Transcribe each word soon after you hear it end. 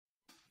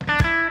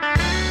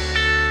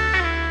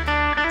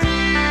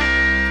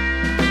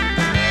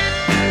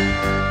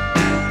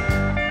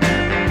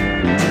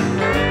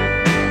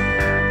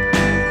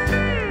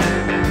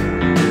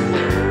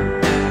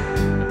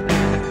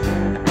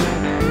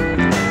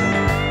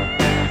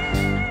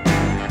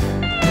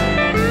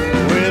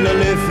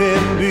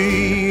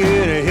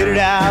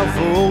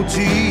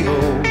OTO.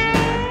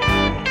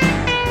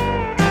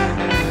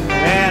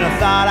 And I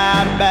thought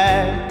I'd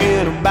back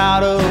in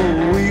about a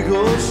week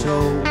or so.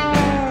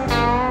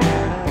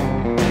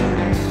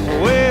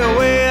 Well,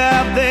 way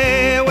up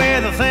there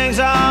where the things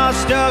are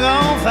stuck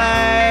on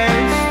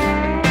fast.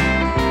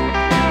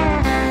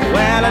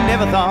 Well, I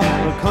never thought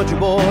a country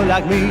boy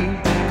like me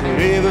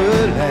could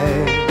ever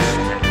last.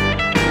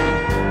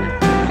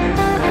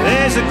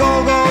 There's a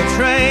go-go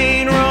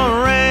train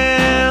running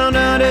around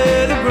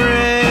under the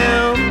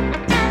ground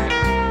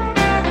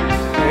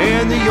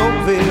in the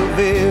Yorkville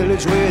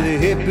village where the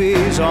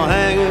hippies all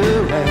hang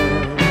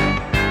around.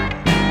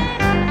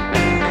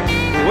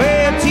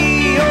 Well,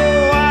 T-O-R-O-N-T-O,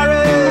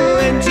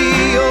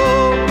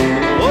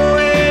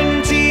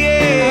 O-N-T-A-R-I-O,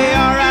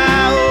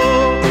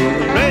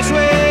 the place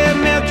where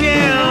milk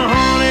and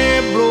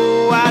honey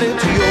blow out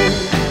into your.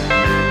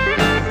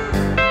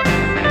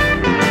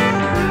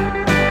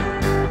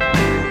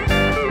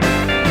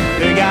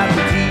 They got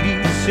the TD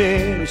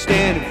Center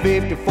standing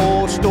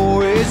 54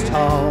 stories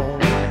tall.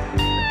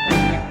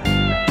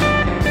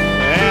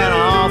 And I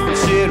often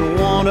sit and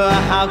wonder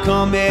how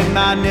come it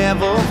might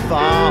never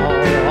fall.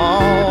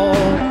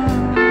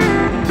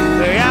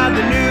 They got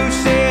the new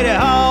city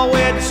hall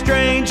with the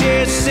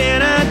strangest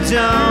Santa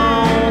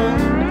dome.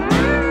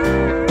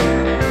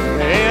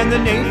 And the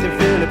Nathan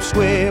Phillips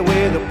Square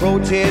where the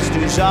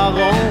protesters are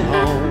going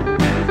home.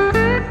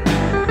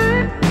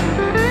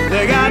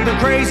 They got the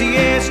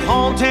craziest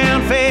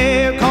hometown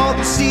fair called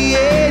the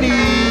CNE.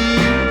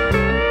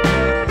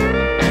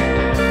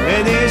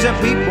 And there's a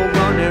people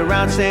running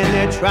around saying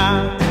they're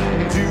trying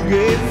to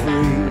get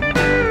free.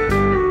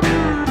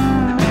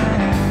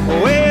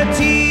 Well,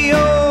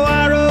 T-O-R-O-N-T-O,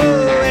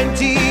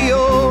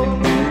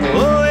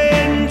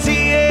 O-N-T-A-R-I-O,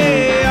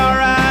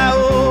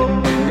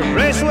 the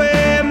place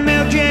where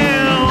milk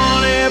and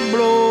honey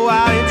blow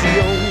out into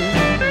your.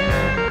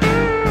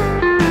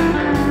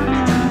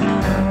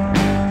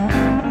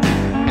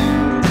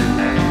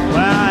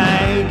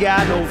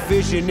 Got no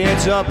fishing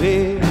nets up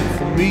here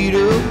for me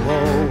to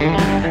pull.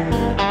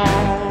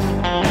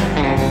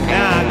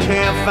 And I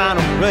can't find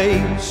a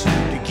place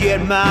to get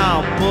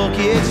my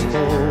buckets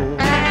full.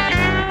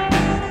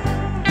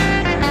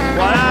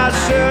 While I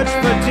search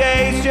for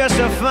days just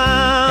to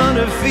find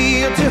a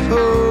field to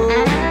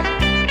hoe.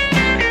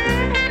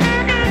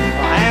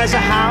 Has a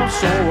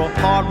house or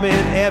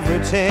apartment every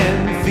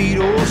 10 feet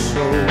or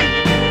so.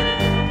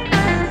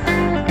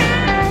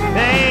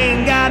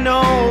 Got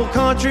no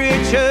country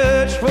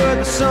church for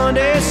the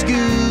Sunday school.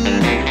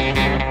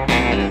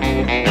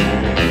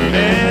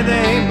 And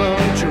there ain't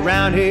much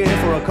around here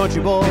for a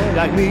country boy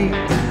like me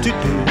to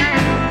do.